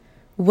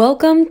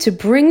Welcome to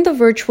Bring the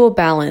Virtual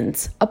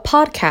Balance, a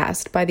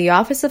podcast by the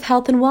Office of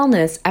Health and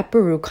Wellness at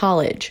Baruch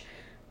College.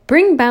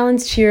 Bring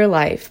balance to your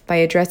life by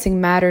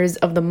addressing matters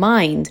of the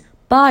mind,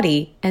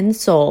 body, and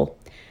soul.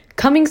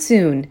 Coming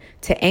soon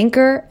to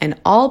Anchor and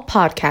all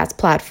podcast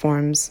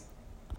platforms.